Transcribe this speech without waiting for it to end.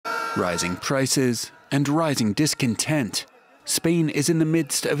Rising prices and rising discontent. Spain is in the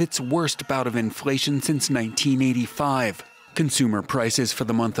midst of its worst bout of inflation since 1985. Consumer prices for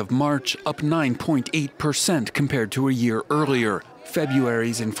the month of March up 9.8% compared to a year earlier.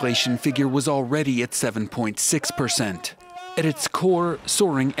 February's inflation figure was already at 7.6%. At its core,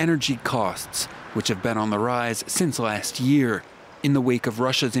 soaring energy costs, which have been on the rise since last year. In the wake of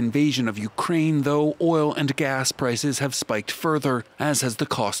Russia's invasion of Ukraine, though, oil and gas prices have spiked further, as has the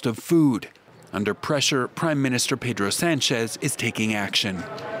cost of food. Under pressure, Prime Minister Pedro Sanchez is taking action.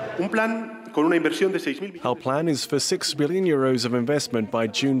 Our plan is for €6 billion of investment by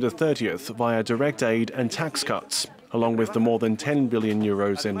June the 30th via direct aid and tax cuts, along with the more than €10 billion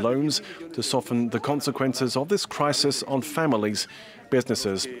in loans to soften the consequences of this crisis on families,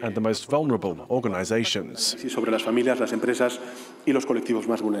 businesses and the most vulnerable organizations.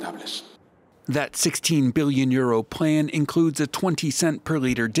 That €16 billion plan includes a 20-cent per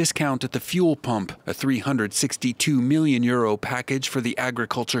litre discount at the fuel pump, a €362 million package for the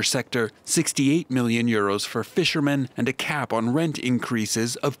agriculture sector, €68 million for fishermen, and a cap on rent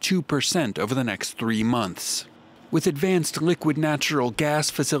increases of 2% over the next 3 months. With advanced liquid natural gas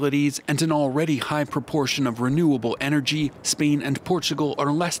facilities and an already high proportion of renewable energy, Spain and Portugal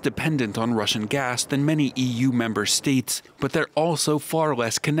are less dependent on Russian gas than many EU member states, but they're also far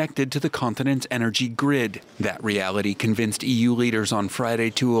less connected to the continent's energy grid. That reality convinced EU leaders on Friday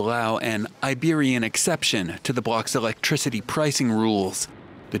to allow an Iberian exception to the bloc's electricity pricing rules.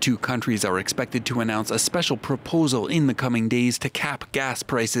 The two countries are expected to announce a special proposal in the coming days to cap gas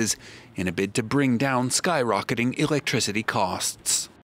prices in a bid to bring down skyrocketing electricity costs.